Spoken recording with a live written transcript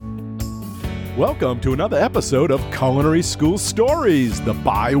Welcome to another episode of Culinary School Stories, the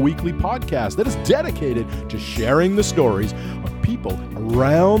bi-weekly podcast that is dedicated to sharing the stories of people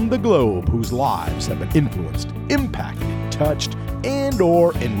around the globe whose lives have been influenced, impacted, touched, and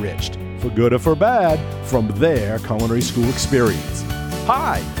or enriched, for good or for bad, from their culinary school experience.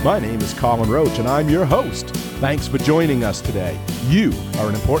 Hi, my name is Colin Roach, and I'm your host. Thanks for joining us today. You are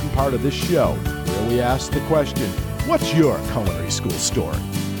an important part of this show, where we ask the question, what's your culinary school story?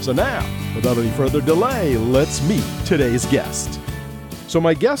 So now, without any further delay, let's meet today's guest. So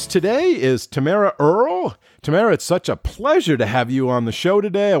my guest today is Tamara Earle. Tamara, it's such a pleasure to have you on the show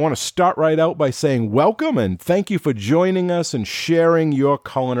today. I want to start right out by saying welcome and thank you for joining us and sharing your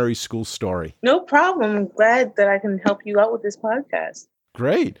culinary school story. No problem. I'm glad that I can help you out with this podcast.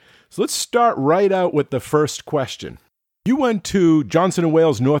 Great. So let's start right out with the first question. You went to Johnson &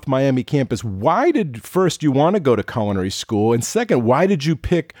 Wales North Miami campus. Why did first you want to go to culinary school? And second, why did you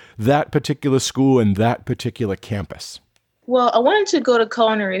pick that particular school and that particular campus? Well, I wanted to go to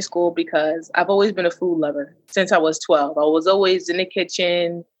culinary school because I've always been a food lover since I was 12. I was always in the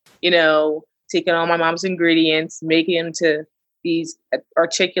kitchen, taking all my mom's ingredients, making them to these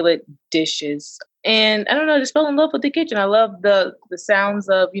articulate dishes. And I don't know, I just fell in love with the kitchen. I love the sounds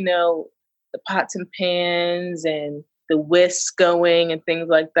of, the pots and pans and the whisks going and things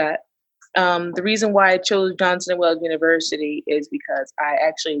like that. The reason why I chose Johnson & Wales University is because I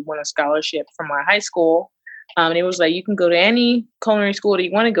actually won a scholarship from my high school. And it was like, you can go to any culinary school that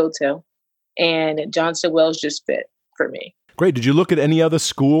you want to go to. And Johnson & Wales just fit for me. Great. Did you look at any other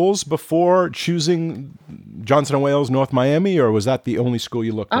schools before choosing Johnson & Wales North Miami, or was that the only school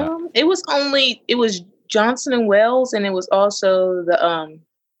you looked at? It was Johnson & Wales, and it was also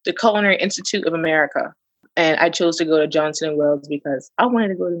the Culinary Institute of America. And I chose to go to Johnson & Wales because I wanted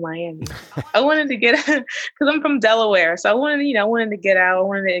to go to Miami. I wanted to get, because I'm from Delaware. So I wanted to get out. I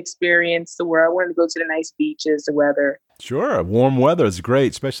wanted to experience the world. I wanted to go to the nice beaches, the weather. Sure. Warm weather is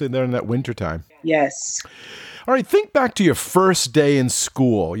great, especially there in that wintertime. Yes. All right. Think back to your first day in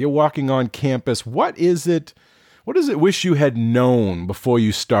school. You're walking on campus. What does it wish you had known before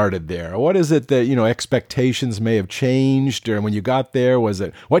you started there? What is it that, expectations may have changed? Or when you got there, was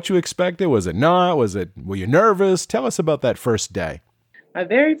it what you expected? Was it not? Were you nervous? Tell us about that first day. My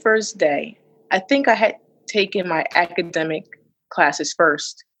very first day, I think I had taken my academic classes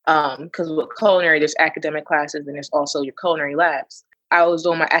first. Because with culinary, there's academic classes and there's also your culinary labs. I was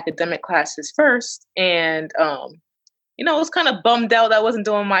doing my academic classes first. And, I was kind of bummed out that I wasn't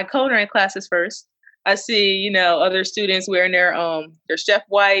doing my culinary classes first. I see, other students wearing their chef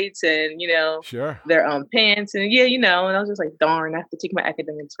whites and, sure, their pants. And and I was just like, darn, I have to take my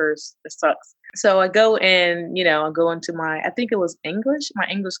academics first. It sucks. So I go in, I go into I think it was my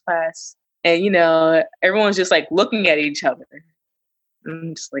English class. And, everyone's just like looking at each other.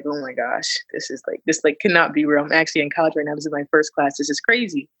 I'm just like, oh my gosh, this cannot be real. I'm actually in college right now. This is my first class. This is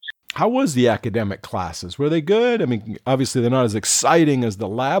crazy. How was the academic classes? Were they good? I mean, obviously they're not as exciting as the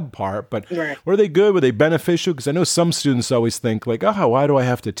lab part, but right. Were they good? Were they beneficial? Because I know some students always think like, why do I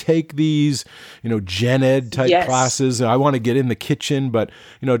have to take these, gen ed type Yes. classes? I want to get in the kitchen, but,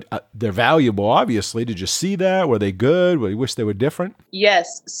 they're valuable, obviously. Did you see that? Were they good? Were you wish they were different?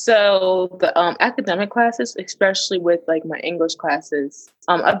 Yes. So the academic classes, especially with like my English classes,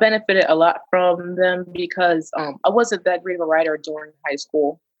 I benefited a lot from them because I wasn't that great of a writer during high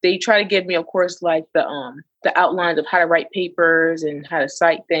school. They try to give me, of course, like the outlines of how to write papers and how to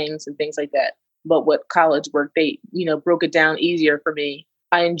cite things and things like that. But with college work, they, broke it down easier for me.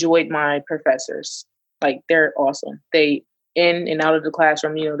 I enjoyed my professors. Like, they're awesome. They, in and out of the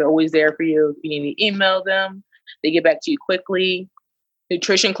classroom, they're always there for you. If you need to email them, they get back to you quickly.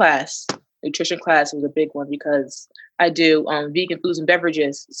 Nutrition class was a big one because I do vegan foods and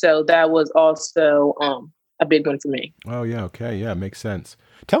beverages. So that was also a big one for me. Oh, yeah. Okay. Yeah, makes sense.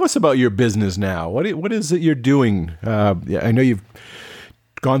 Tell us about your business now. What is it you're doing? I know you've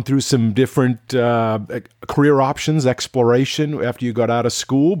gone through some different career options, exploration after you got out of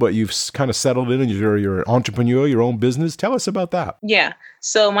school, but you've kind of settled in and you're an entrepreneur, your own business. Tell us about that. Yeah.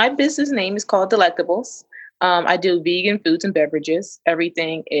 So my business name is called Delectables. I do vegan foods and beverages.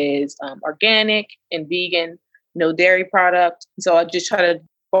 Everything is organic and vegan, no dairy product. So I just try to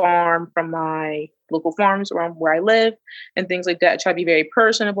farm from my local farms around where I live and things like that. I try to be very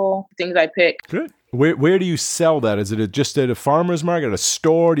personable, things I pick. Good. Where do you sell that? Is it just at a farmer's market, a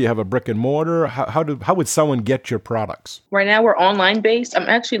store? Do you have a brick and mortar? How would someone get your products? Right now we're online based. I'm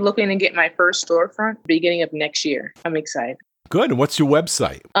actually looking to get my first storefront beginning of next year. I'm excited. Good. And what's your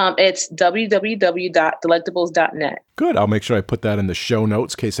website? It's www.delectables.net. Good. I'll make sure I put that in the show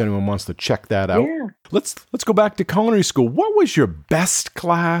notes in case anyone wants to check that out. Yeah. Let's go back to culinary school. What was your best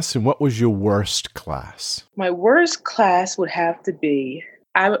class and what was your worst class? My worst class would have to be,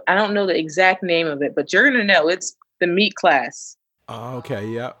 I don't know the exact name of it, but you're going to know. It's the meat class. Oh, okay,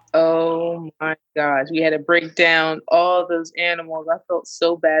 yeah. Oh my gosh. We had to break down all those animals. I felt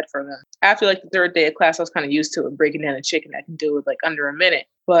so bad for them. After like the third day of class, I was kind of used to it, breaking down a chicken. I can do it like under a minute.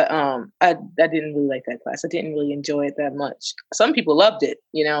 But I didn't really like that class. I didn't really enjoy it that much. Some people loved it,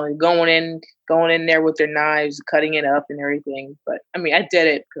 going in there with their knives, cutting it up and everything. But I mean, I did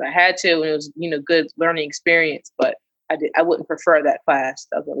it because I had to, and it was, good learning experience. But I wouldn't prefer that class.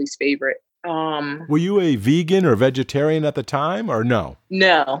 That was my least favorite. Were you a vegan or vegetarian at the time or no?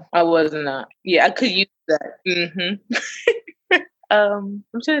 No, I was not. Yeah, I could use that. Mm-hmm. I'm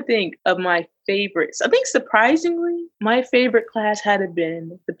trying to think of my favorites. I think surprisingly, my favorite class had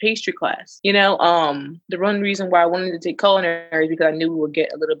been the pastry class. The one reason why I wanted to take culinary is because I knew we would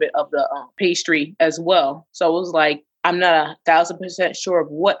get a little bit of the pastry as well. So I was like, I'm not 1,000% sure of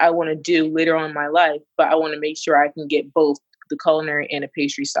what I want to do later on in my life, but I want to make sure I can get both the culinary and the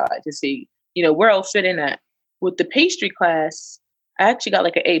pastry side to see, where I'll fit in at. With the pastry class, I actually got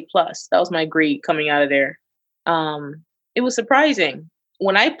like an A+. That was my grade coming out of there. It was surprising.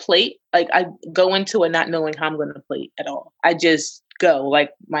 When I plate, like I go into it not knowing how I'm going to plate at all. I just go,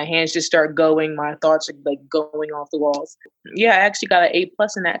 like my hands just start going. My thoughts are like going off the walls. Yeah, I actually got an A+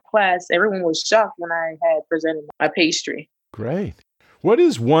 in that class. Everyone was shocked when I had presented my pastry. Great. What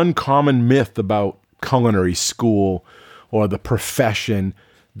is one common myth about culinary school or the profession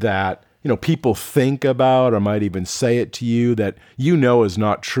that people think about or might even say it to you that is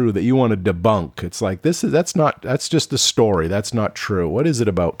not true, that you want to debunk? It's like that's just a story. That's not true. What is it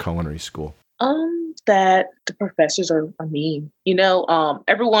about culinary school? That the professors are mean.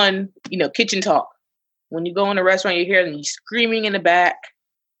 Everyone, kitchen talk. When you go in a restaurant, you hear them screaming in the back,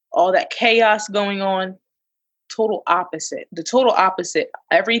 all that chaos going on. Total opposite. The total opposite.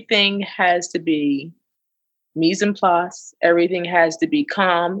 Everything has to be mise en place. Everything has to be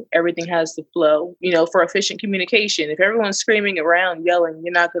calm. Everything has to flow, for efficient communication. If everyone's screaming around, yelling,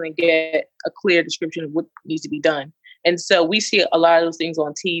 you're not going to get a clear description of what needs to be done. And so we see a lot of those things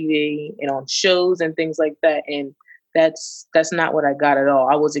on TV and on shows and things like that. And that's not what I got at all.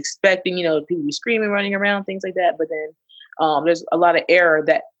 I was expecting, people to be screaming, running around, things like that. But then there's a lot of error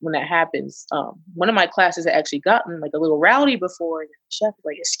that when that happens. One of my classes had actually gotten like a little rowdy before. And the chef was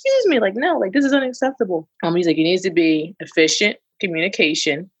like, excuse me, like, no, like this is unacceptable. He's like, it needs to be efficient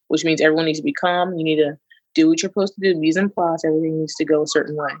communication, which means everyone needs to be calm. You need to do what you're supposed to do. Mise en place, everything needs to go a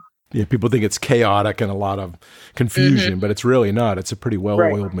certain way. Yeah, people think it's chaotic and a lot of confusion, but it's really not. It's a pretty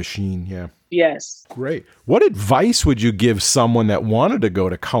well-oiled machine. Yeah. Yes. Great. What advice would you give someone that wanted to go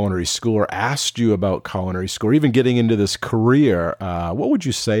to culinary school or asked you about culinary school or even getting into this career? What would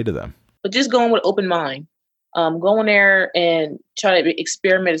you say to them? But just going with open mind. Go in there and try to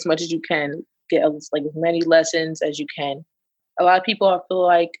experiment as much as you can. Get as many lessons as you can. A lot of people, I feel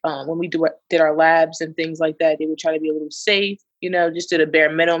like when we did our labs and things like that, they would try to be a little safe, just do the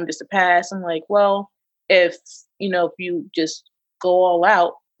bare minimum, just to pass. I'm like, well, if you just go all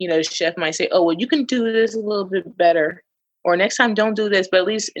out, the chef might say, oh, well, you can do this a little bit better. Or next time, don't do this. But at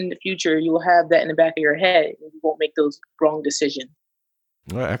least in the future, you will have that in the back of your head. And you won't make those wrong decisions.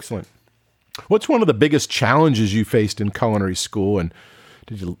 Oh, excellent. What's one of the biggest challenges you faced in culinary school? And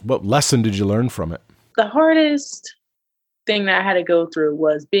what lesson did you learn from it? The hardest thing that I had to go through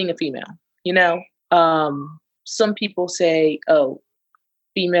was being a female. Some people say, oh,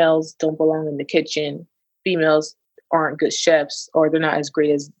 females don't belong in the kitchen. Females aren't good chefs, or they're not as great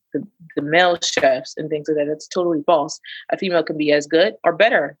as the male chefs and things like that. That's totally false. A female can be as good or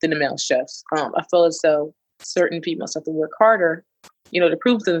better than the male chefs. I feel as though certain females have to work harder, to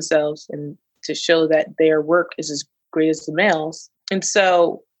prove themselves and to show that their work is as great as the males. And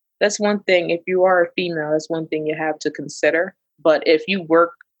so that's one thing. If you are a female, that's one thing you have to consider. But if you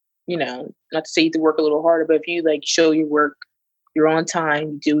work, not to say you have to work a little harder, but if you show your work, you're on time,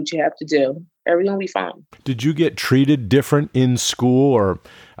 you do what you have to do, everything will be fine. Did you get treated different in school or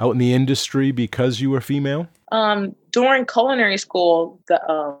out in the industry because you were female? During culinary school,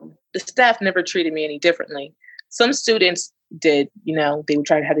 the staff never treated me any differently. Some students did, they would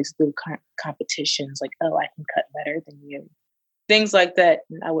try to have these little competitions, like, oh, I can cut better than you. Things like that.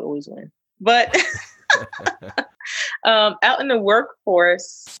 And I would always win. But out in the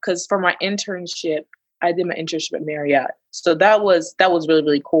workforce, because for my internship, I did my internship at Marriott. So that was really,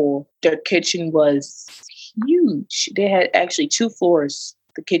 really cool. Their kitchen was huge. They had actually 2 floors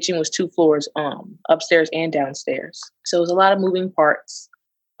The kitchen was 2 floors, upstairs and downstairs. So it was a lot of moving parts.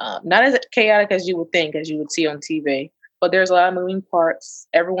 Not as chaotic as you would think, as you would see on TV, but there's a lot of moving parts.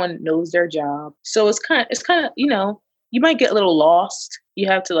 Everyone knows their job. So it's kind of, you might get a little lost. You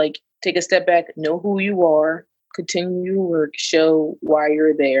have to like take a step back, know who you are, continue your work, show why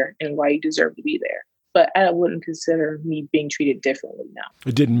you're there and why you deserve to be there. But I wouldn't consider me being treated differently now.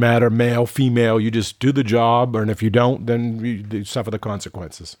 It didn't matter, male, female. You just do the job, and if you don't, then you suffer the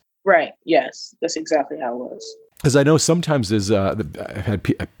consequences. Right. Yes, that's exactly how it was. Because I know sometimes I've had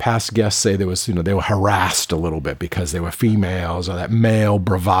past guests say they were harassed a little bit because they were females, or that male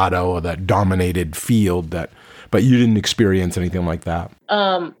bravado, or that dominated field. But you didn't experience anything like that.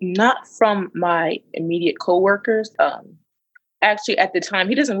 Not from my immediate coworkers. Actually, at the time,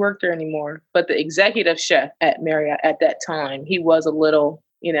 he doesn't work there anymore, but the executive chef at Marriott at that time, he was a little,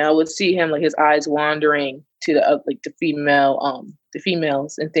 I would see him like his eyes wandering to the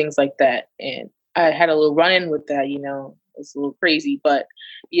females and things like that. And I had a little run-in with that, it was a little crazy, but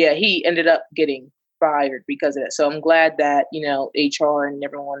yeah, he ended up getting fired because of that. So I'm glad that, HR and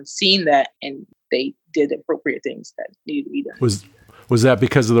everyone seen that and they did the appropriate things that needed to be done. Was that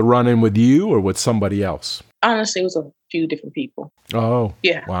because of the run-in with you or with somebody else? Honestly, it was a few different people. Oh,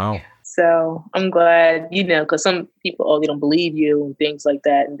 yeah. Wow. So I'm glad, because some people, they don't believe you and things like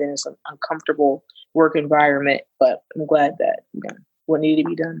that. And then it's an uncomfortable work environment. But I'm glad that, what needed to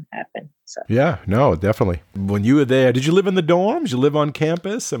be done happened. So. Yeah, no, definitely. When you were there, did you live in the dorms? You live on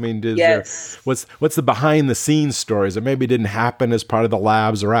campus? I mean, yes. What's the behind the scenes stories that maybe didn't happen as part of the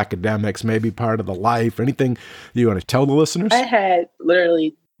labs or academics, maybe part of the life? Anything you want to tell the listeners? I had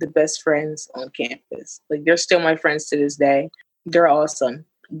literally the best friends on campus. Like, they're still my friends to this day. They're awesome.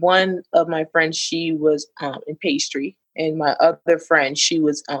 One of my friends, she was in pastry, and my other friend, she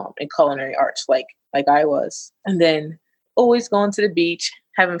was in culinary arts, like I was. And then always going to the beach,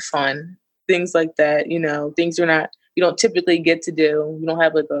 having fun, things like that. Things you don't typically get to do. You don't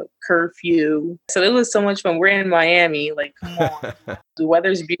have like a curfew. So it was so much fun. We're in Miami. Like, come on. The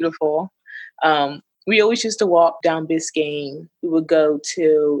weather's beautiful. We always used to walk down Biscayne. We would go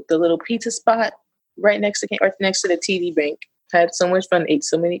to the little pizza spot right next to the TD Bank. Had so much fun. Ate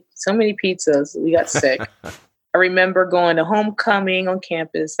so many pizzas. We got sick. I remember going to homecoming on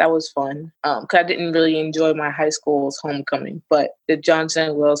campus. That was fun. 'Cause I didn't really enjoy my high school's homecoming, but the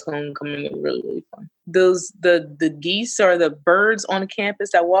Johnson & Wales homecoming was really, really fun. The geese or the birds on the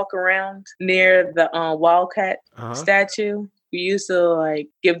campus that walk around near the Wildcat statue. We used to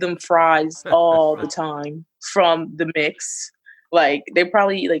give them fries all the time from the mix. They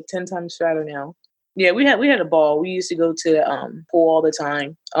probably eat 10 times fatter now. Yeah, we had a ball. We used to go to the pool all the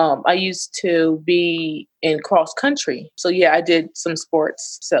time. I used to be in cross country. So yeah, I did some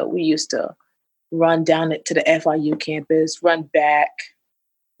sports. So we used to run down to the FIU campus, run back,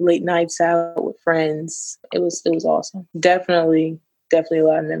 late nights out with friends. It was awesome. Definitely a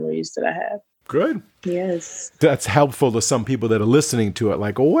lot of memories that I have. Good. Yes. That's helpful to some people that are listening to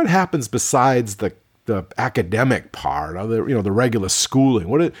it. What happens besides the academic part, or the regular schooling?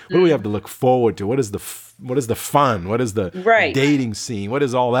 What do we have to look forward to? What is the fun? What is the dating scene? What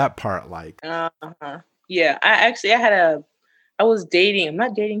is all that part like? Yeah, I was dating. I'm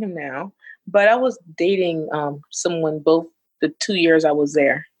not dating him now, but I was dating someone both the 2 years I was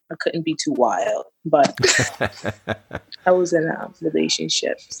there. I couldn't be too wild, but I was in a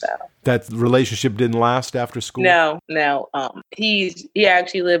relationship. So that relationship didn't last after school? No. He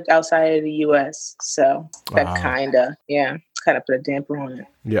actually lived outside of the U.S., so that kind of put a damper on it.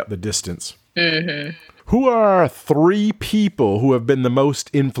 Yeah, the distance. Mm-hmm. Who are 3 people who have been the most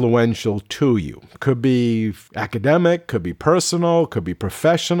influential to you? Could be academic, could be personal, could be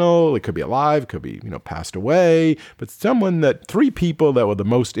professional, it could be alive, could be, passed away, but 3 people that were the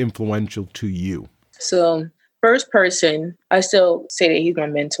most influential to you. So, first person, I still say that he's my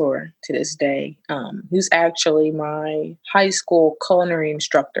mentor to this day. He's actually my high school culinary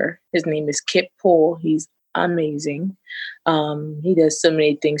instructor. His name is Kip Poole. He's amazing. He does so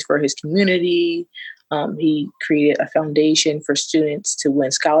many things for his community. He created a foundation for students to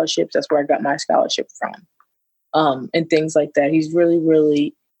win scholarships. That's where I got my scholarship from. And things like that. He's really,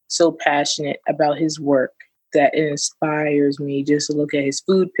 really so passionate about his work that it inspires me just to look at his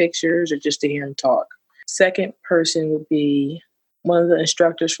food pictures or just to hear him talk. Second person would be one of the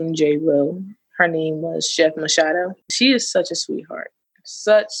instructors from J-Row. Her name was Chef Machado. She is such a sweetheart.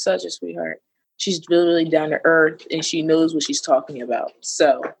 Such a sweetheart. She's really down to earth and she knows what she's talking about.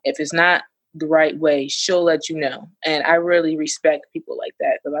 So if it's not the right way, she'll let you know. And I really respect people like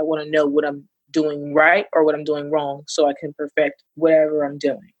that because I want to know what I'm doing right or what I'm doing wrong so I can perfect whatever I'm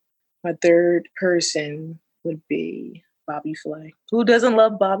doing. My third person would be Bobby Flay. Who doesn't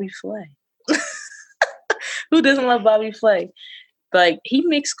love Bobby Flay? Who doesn't love Bobby Flay? Like, he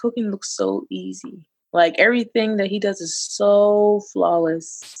makes cooking look so easy. Like, everything that he does is so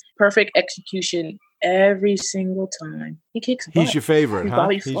flawless. Perfect execution every single time. He kicks butt. He's your favorite, huh?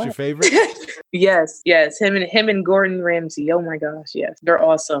 Bobby He's Flay. your favorite? Yes. Him and Gordon Ramsay. Oh my gosh, yes. They're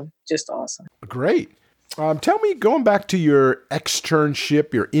awesome. Just awesome. Great. Tell me, going back to your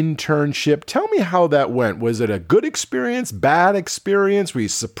externship, your internship, tell me how that went. Was it a good experience, bad experience? Were you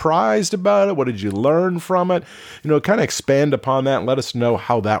surprised about it? What did you learn from it? Kind of expand upon that and let us know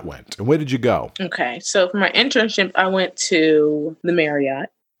how that went. And where did you go? Okay. So for my internship, I went to the Marriott.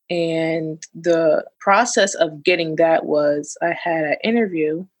 And the process of getting that was I had an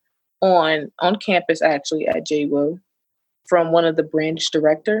interview on campus, actually, at JWU. From one of the branch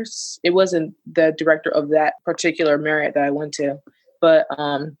directors. It wasn't the director of that particular Marriott that I went to, but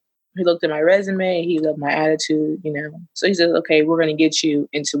he looked at my resume, he loved my attitude, So he said, okay, we're going to get you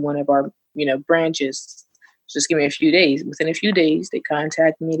into one of our, branches. Just give me a few days. Within a few days, they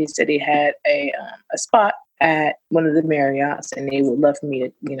contacted me. They said they had a spot at one of the Marriotts and they would love for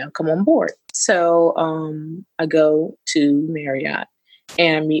me to, come on board. So I go to Marriott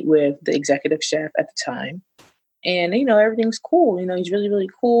and I meet with the executive chef at the time. And, everything's cool. He's really, really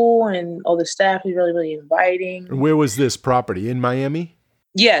cool. And all the staff is really, really inviting. Where was this property? In Miami?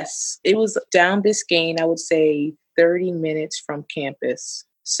 Yes. It was down Biscayne, I would say 30 minutes from campus.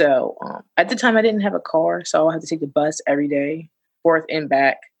 So at the time, I didn't have a car. So I had to take the bus every day, forth and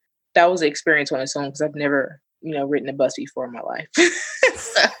back. That was an experience on its own because I've never, ridden a bus before in my life.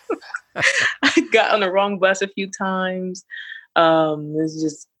 So I got on the wrong bus a few times. It was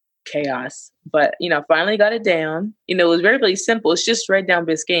just chaos, but finally got it down. It was very, very simple. It's just right down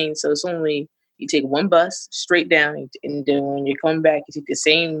Biscayne, so it's only you take one bus straight down, and then when you're coming back, you take the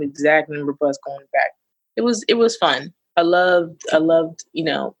same exact number of bus going back. It was fun. I loved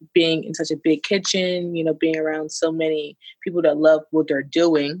being in such a big kitchen. Being around so many people that love what they're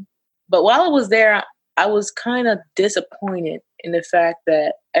doing. But while I was there, I was kind of disappointed in the fact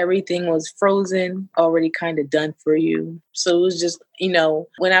that everything was frozen, already kind of done for you. So it was just,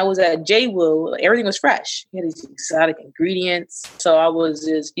 when I was at JWU, everything was fresh. You had these exotic ingredients. So I was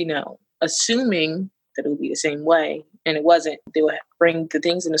just, assuming that it would be the same way. And it wasn't. They would bring the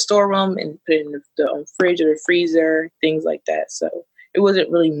things in the storeroom and put it in the fridge or the freezer, things like that. So it wasn't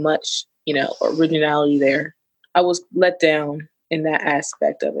really much, originality there. I was let down in that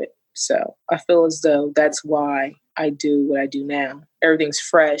aspect of it. So I feel as though that's why I do what I do now. Everything's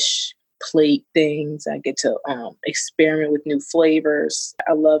fresh, plate things. I get to experiment with new flavors.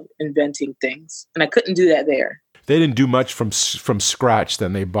 I love inventing things. And I couldn't do that there. They didn't do much from scratch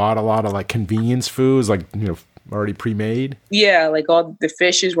then. They bought a lot of like convenience foods, like, already pre-made. Yeah, like all the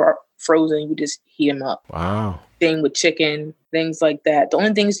fishes were frozen. You just heat them up. Wow. Same with chicken, things like that. The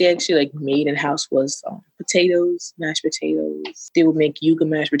only things they actually made in house was potatoes, mashed potatoes. They would make yuca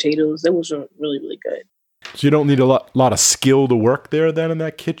mashed potatoes. That was really, really good. So you don't need a lot of skill to work there then in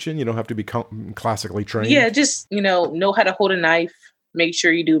that kitchen? You don't have to be classically trained? Yeah, just, know how to hold a knife, make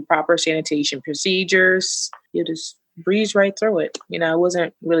sure you do proper sanitation procedures. You just breeze right through it. It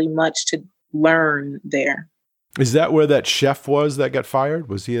wasn't really much to learn there. Is that where that chef was that got fired?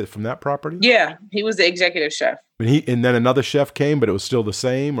 Was he from that property? Yeah, he was the executive chef. And then another chef came, but it was still the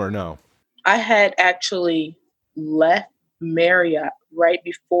same, or no? I had actually left Marriott right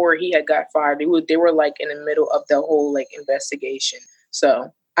before he had got fired. They were in the middle of the whole investigation.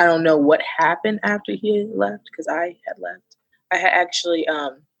 So I don't know what happened after he had left because I had left. I had actually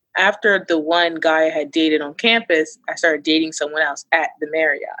after the one guy I had dated on campus, I started dating someone else at the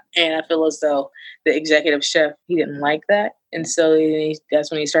Marriott. And I feel as though the executive chef, he didn't like that. And so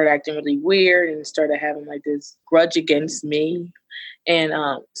that's when he started acting really weird and started having this grudge against me. And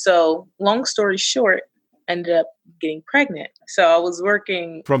so long story short, ended up getting pregnant. So I was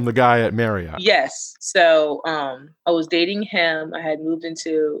working from the guy at Marriott. Yes. So I was dating him. I had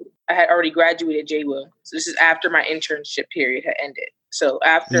already graduated JWU. So this is after my internship period had ended. So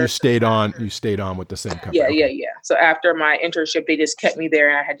after you stayed on with the same company. Yeah. So after my internship, they just kept me there,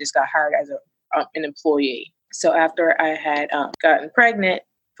 and I had just got hired as an employee. So after I had gotten pregnant,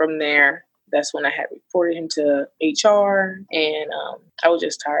 from there, that's when I had reported him to HR, and I was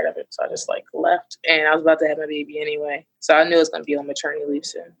just tired of it. So I just left, and I was about to have my baby anyway. So I knew I was going to be on maternity leave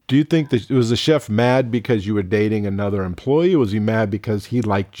soon. Do you think that was the chef mad because you were dating another employee? Or was he mad because he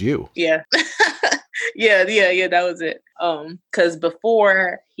liked you? Yeah. Yeah, that was it. Because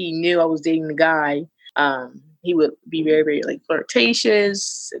before he knew I was dating the guy, he would be very, very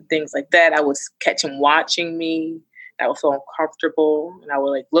flirtatious and things like that. I would catch him watching me. I would feel uncomfortable, and I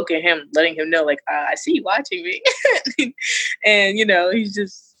would like look at him, letting him know like, I see you watching me. And he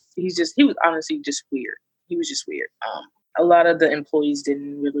was honestly just weird. He was just weird. A lot of the employees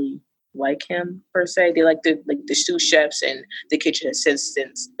didn't really like him per se. They liked the sous chefs and the kitchen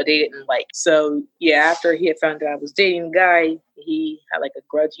assistants, but they didn't like. So yeah, after he had found out I was dating a guy, he had like a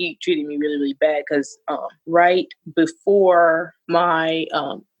grudge. He treated me really, really bad because right before my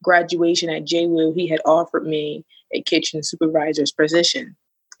graduation at JWill, he had offered me a kitchen supervisor's position,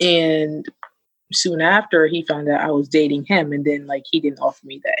 and soon after he found out I was dating him, and then like he didn't offer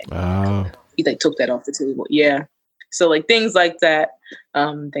me that. He like took that off the table. Yeah. So like things like that,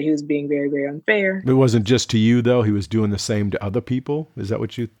 that he was being very, very unfair. It wasn't just to you though. He was doing the same to other people. Is that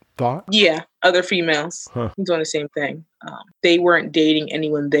what you thought? Yeah. Other females. He's doing the same thing. They weren't dating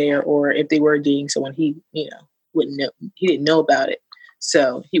anyone there, or if they were dating someone, he, wouldn't know. He didn't know about it.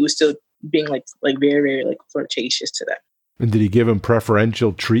 So he was still being like very, very like flirtatious to them. And did he give him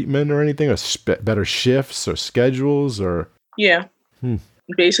preferential treatment or anything, or better shifts or schedules or? Yeah.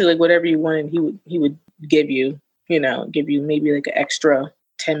 Basically like whatever you wanted, he would give you. Give you maybe like an extra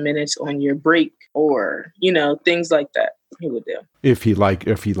 10 minutes on your break, or, things like that he would do. If he liked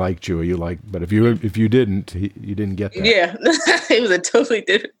you, or you liked, but if you didn't, you didn't get that. Yeah. He was a totally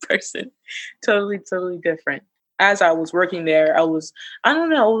different person. Totally, totally different. As I was working there, I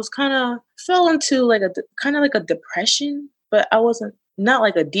fell into like a depression, but I wasn't, not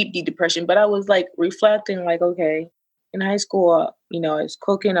like a deep, deep depression, but I was like reflecting like, okay, in high school, I was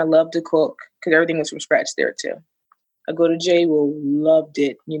cooking. I loved to cook because everything was from scratch there too. I go to JWill, loved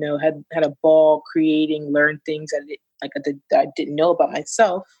it, had a ball creating, learned things that I didn't know about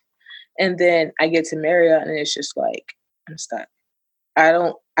myself. And then I get to Marriott and it's just like, I'm stuck. I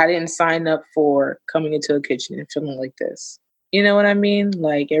didn't sign up for coming into a kitchen and feeling like this. You know what I mean?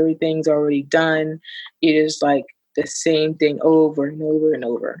 Like everything's already done. It is like the same thing over and over and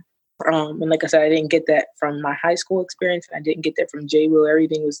over. And like I said, I didn't get that from my high school experience. And I didn't get that from JWill.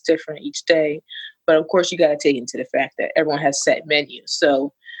 Everything was different each day. But of course, you got to take into the fact that everyone has set menus.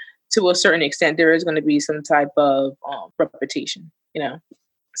 So to a certain extent, there is going to be some type of repetition,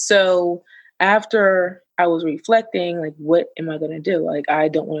 So after I was reflecting, like, what am I going to do? Like, I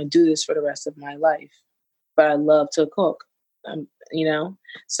don't want to do this for the rest of my life, but I love to cook,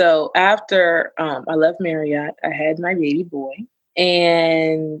 So after I left Marriott, I had my baby boy.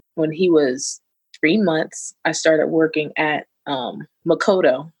 And when he was 3 months, I started working at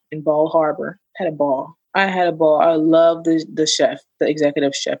Makoto in Ball Harbor. I had a ball. I love the chef, the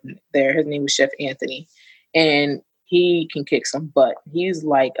executive chef there. His name was Chef Anthony. And he can kick some butt. He's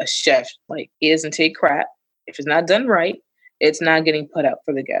like a chef. Like, he doesn't take crap. If it's not done right, it's not getting put out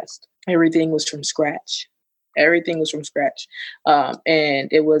for the guest. Everything was from scratch. And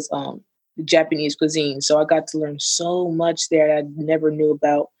it was Japanese cuisine. So I got to learn so much there that I never knew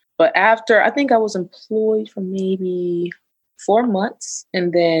about. But after, I think I was employed for maybe 4 months.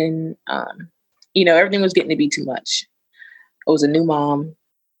 And then, everything was getting to be too much. I was a new mom.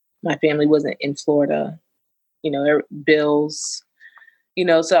 My family wasn't in Florida, bills,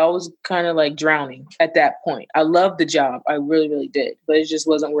 so I was kind of like drowning at that point. I loved the job. I really, really did, but it just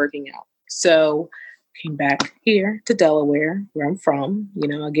wasn't working out. So came back here to Delaware, where I'm from.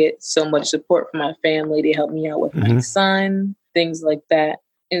 I get so much support from my family. They help me out with my son, things like that.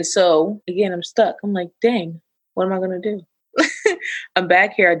 And so again, I'm stuck. I'm like, dang, what am I going to do? I'm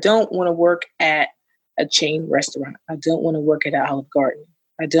back here. I don't want to work at a chain restaurant. I don't want to work at Olive Garden.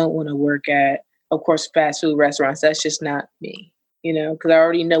 I don't want to work at, of course, fast food restaurants. That's just not me, because I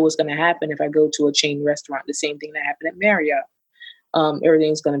already know what's going to happen if I go to a chain restaurant. The same thing that happened at Marriott.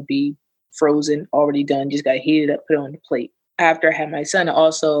 Everything's going to be frozen, already done. Just got to heat it up, put it on the plate. After I had my son, I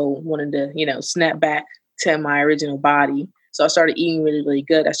also wanted to, snap back to my original body. So I started eating really, really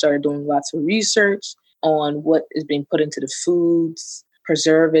good. I started doing lots of research on what is being put into the foods,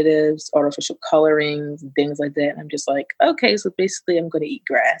 preservatives, artificial colorings, and things like that. And I'm just like, okay, so basically I'm going to eat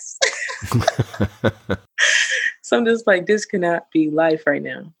grass. So I'm just like, this cannot be life right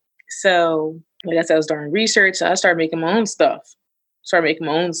now. So like I said, I was doing research. So I started making my own stuff, started making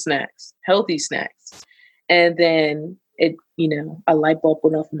my own snacks, healthy snacks. And then it, a light bulb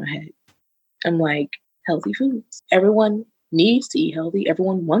went off in my head. I'm like, healthy foods. Everyone needs to eat healthy.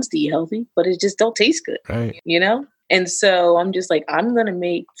 Everyone wants to eat healthy, but it just don't taste good, right? And so I'm just like, I'm going to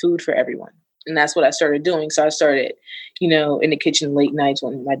make food for everyone. And that's what I started doing. So I started, in the kitchen late nights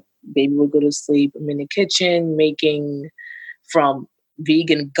when my baby would go to sleep. I'm in the kitchen making from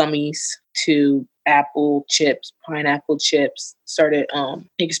vegan gummies to apple chips, pineapple chips, started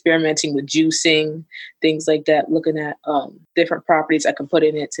experimenting with juicing, things like that, looking at different properties I can put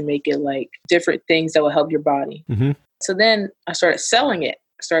in it to make it like different things that will help your body. So then I started selling it.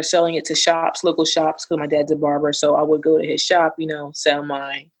 I started selling it to shops, local shops, because my dad's a barber. So I would go to his shop, sell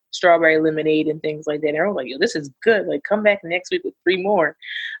my strawberry lemonade and things like that. And everyone was like, yo, this is good. Like, come back next week with 3 more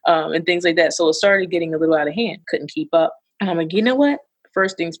and things like that. So it started getting a little out of hand. Couldn't keep up. And I'm like, you know what?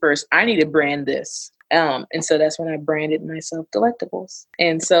 First things first, I need to brand this. And so that's when I branded myself Delectables.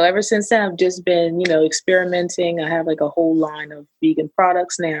 And so ever since then, I've just been, experimenting. I have like a whole line of vegan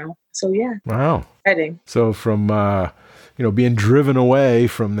products now. So yeah. Wow. Exciting. So from, being driven away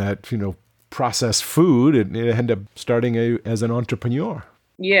from that, processed food, it ended up starting as an entrepreneur.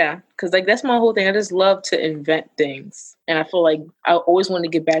 Yeah, because that's my whole thing. I just love to invent things. And I feel like I always want to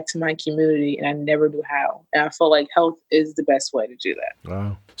get back to my community and I never knew how. And I feel like health is the best way to do that.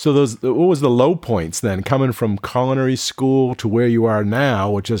 Wow. So what was the low points then, coming from culinary school to where you are now,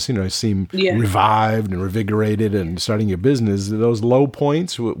 which is, seem revived and revigorated and starting your business? Those low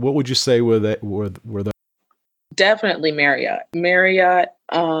points, what would you say were the? Definitely Marriott.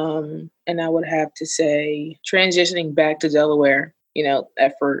 And I would have to say transitioning back to Delaware.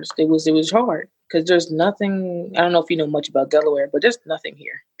 At first it was hard because there's nothing. I don't know if you know much about Delaware, but there's nothing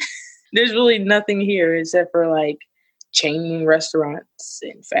here. There's really nothing here except for like chain restaurants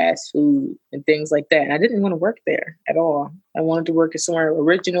and fast food and things like that. And I didn't want to work there at all. I wanted to work at somewhere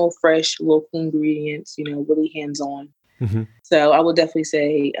original, fresh, local ingredients, really hands-on. Mm-hmm. So I would definitely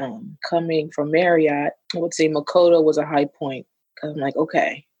say coming from Marriott, I would say Makoto was a high point because I'm like,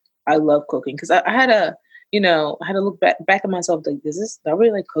 okay, I love cooking because I had a I had to look back at myself, like, do I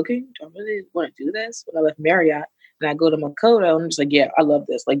really like cooking? Do I really want to do this? When I left Marriott and I go to Makoto, I'm just like, yeah, I love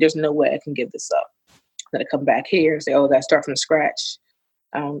this. Like, there's no way I can give this up. Then I come back here and say, oh, I got to start from scratch.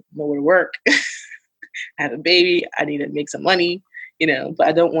 I don't know where to work. I have a baby. I need to make some money, but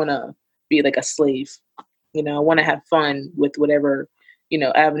I don't want to be like a slave. I want to have fun with whatever,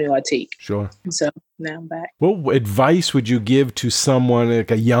 avenue I take. Sure. So now I'm back. What advice would you give to someone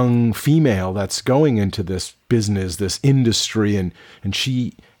like a young female that's going into this business, this industry, and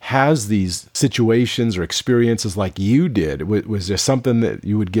she has these situations or experiences like you did? Was there something that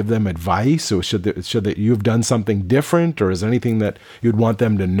you would give them advice, or should that you have done something different, or is there anything that you'd want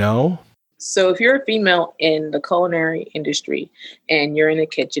them to know? So if you're a female in the culinary industry and you're in the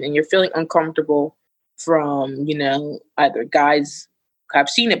kitchen and you're feeling uncomfortable from, either guys, I've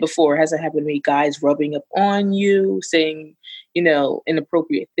seen it before. It hasn't happened to me. Guys rubbing up on you, saying,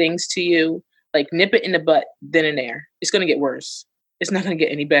 inappropriate things to you. Like, nip it in the butt then and there. It's going to get worse. It's not going to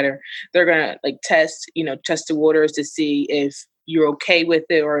get any better. They're going to test the waters to see if you're okay with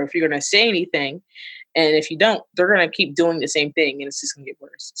it or if you're going to say anything. And if you don't, they're going to keep doing the same thing and it's just going to get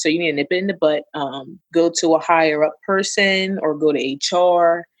worse. So you need to nip it in the butt, go to a higher up person or go to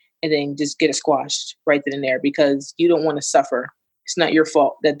HR and then just get it squashed right then and there because you don't want to suffer. It's not your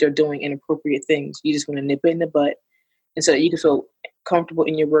fault that they're doing inappropriate things. You just want to nip it in the butt and so that you can feel comfortable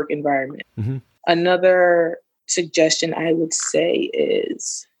in your work environment. Mm-hmm. Another suggestion I would say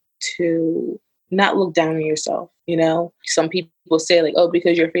is to not look down on yourself. Some people say like, oh,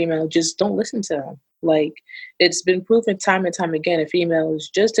 because you're female, just don't listen to them. Like, it's been proven time and time again, a female is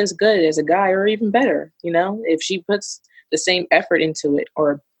just as good as a guy or even better. If she puts the same effort into it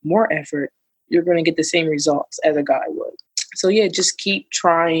or more effort, you're going to get the same results as a guy would. So yeah, just keep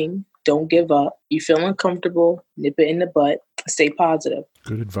trying. Don't give up. You feel uncomfortable, nip it in the butt, stay positive.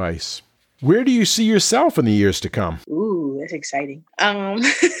 Good advice. Where do you see yourself in the years to come? Ooh, that's exciting.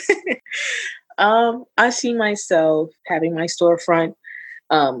 I see myself having my storefront,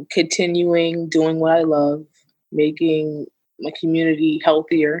 continuing doing what I love, making my community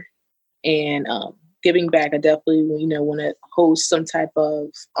healthier, and giving back. I definitely, want to host some type of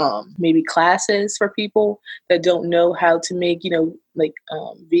maybe classes for people that don't know how to make,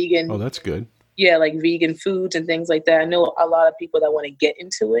 vegan. Oh, that's good. Yeah, like vegan foods and things like that. I know a lot of people that want to get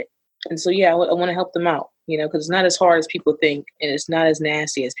into it. And so, yeah, I want to help them out, because it's not as hard as people think and it's not as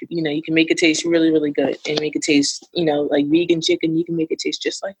nasty as people, you can make it taste really, really good and make it taste, like vegan chicken. You can make it taste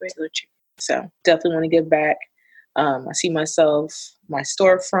just like regular chicken. So definitely want to give back. I see myself, my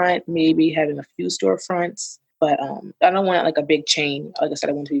storefront, maybe having a few storefronts, but I don't want like a big chain. Like I said,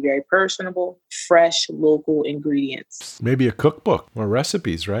 I want to be very personable, fresh, local ingredients. Maybe a cookbook or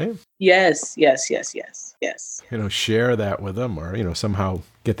recipes, right? Yes. Share that with them or, somehow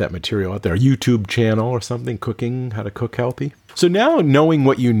get that material out there. A YouTube channel or something, cooking, how to cook healthy. So now knowing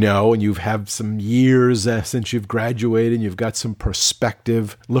what you know, and you've had some years since you've graduated, and you've got some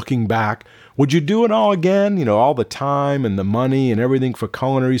perspective looking back, would you do it all again? All the time and the money and everything for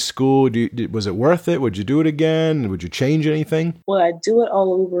culinary school. Was it worth it? Would you do it again? Would you change anything? Well, I'd do it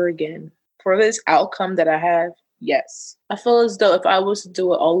all over again. For this outcome that I have, yes. I feel as though if I was to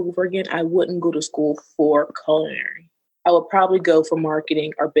do it all over again, I wouldn't go to school for culinary. I would probably go for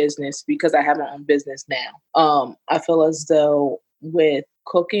marketing or business because I have my own business now. I feel as though with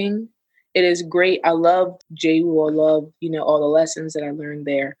cooking, it is great. I love JWU. I love, all the lessons that I learned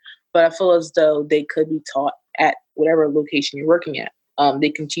there. But I feel as though they could be taught at whatever location you're working at. They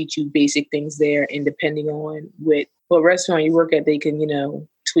can teach you basic things there, and depending on what restaurant you work at, they can,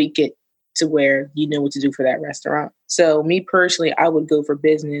 tweak it to where you know what to do for that restaurant. So me personally, I would go for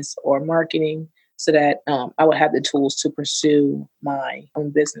business or marketing so that I would have the tools to pursue my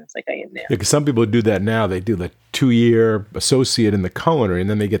own business like I am now. Yeah, because some people do that now. They do the 2-year associate in the culinary, and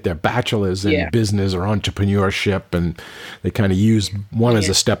then they get their bachelor's in business or entrepreneurship, and they kind of use one as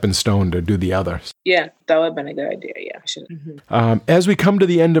a stepping stone to do the other. Yeah, that would have been a good idea. Yeah, I should. As we come to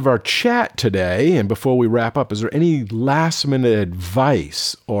the end of our chat today, and before we wrap up, is there any last-minute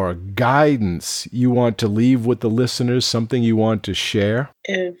advice or guidance you want to leave with the listeners, something you want to share?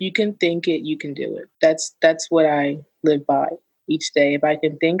 If you can think it, you can do it. That's what I live by each day. If I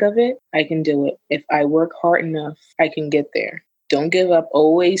can think of it, I can do it. If I work hard enough, I can get there. Don't give up.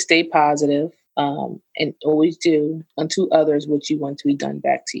 Always stay positive. And always do unto others what you want to be done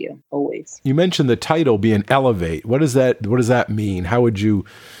back to you. Always. You mentioned the title being Elevate. What does that mean? How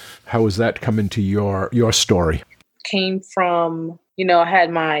has that come into your story? Came from, I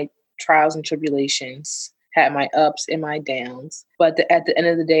had my trials and tribulations, had my ups and my downs. But at the end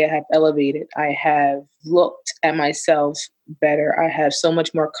of the day, I have elevated. I have looked at myself better. I have so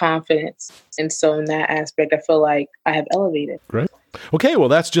much more confidence. And so in that aspect, I feel like I have elevated. Great. Okay, well,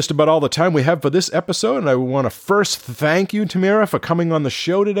 that's just about all the time we have for this episode, and I want to first thank you, Tamira, for coming on the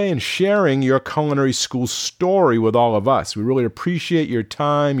show today and sharing your culinary school story with all of us. We really appreciate your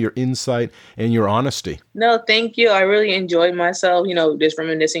time, your insight, and your honesty. No, thank you. I really enjoyed myself, just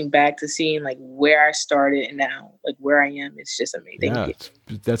reminiscing back to seeing like where I started and now like where I am. It's just amazing. Yeah,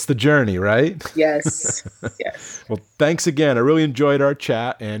 that's the journey, right? Yes, yes. Well, thanks again. I really enjoyed our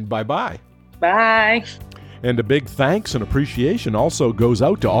chat, and bye-bye. Bye. And a big thanks and appreciation also goes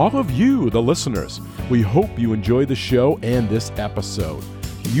out to all of you, the listeners. We hope you enjoy the show and this episode.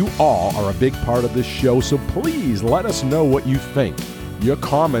 You all are a big part of this show, so please let us know what you think. Your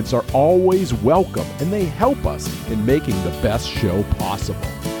comments are always welcome, and they help us in making the best show possible.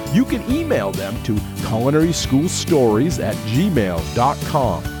 You can email them to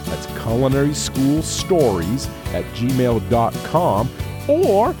culinaryschoolstories@gmail.com. That's culinaryschoolstories@gmail.com.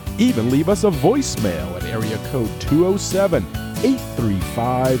 Or even leave us a voicemail at area code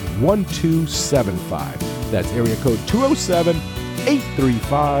 207-835-1275. That's area code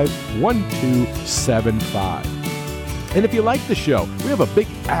 207-835-1275. And if you like the show, we have a big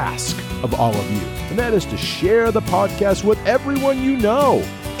ask of all of you, and that is to share the podcast with everyone you know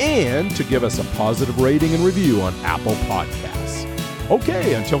and to give us a positive rating and review on Apple Podcasts.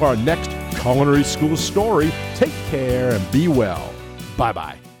 Okay, until our next Culinary School Story, take care and be well.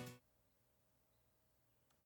 Bye-bye.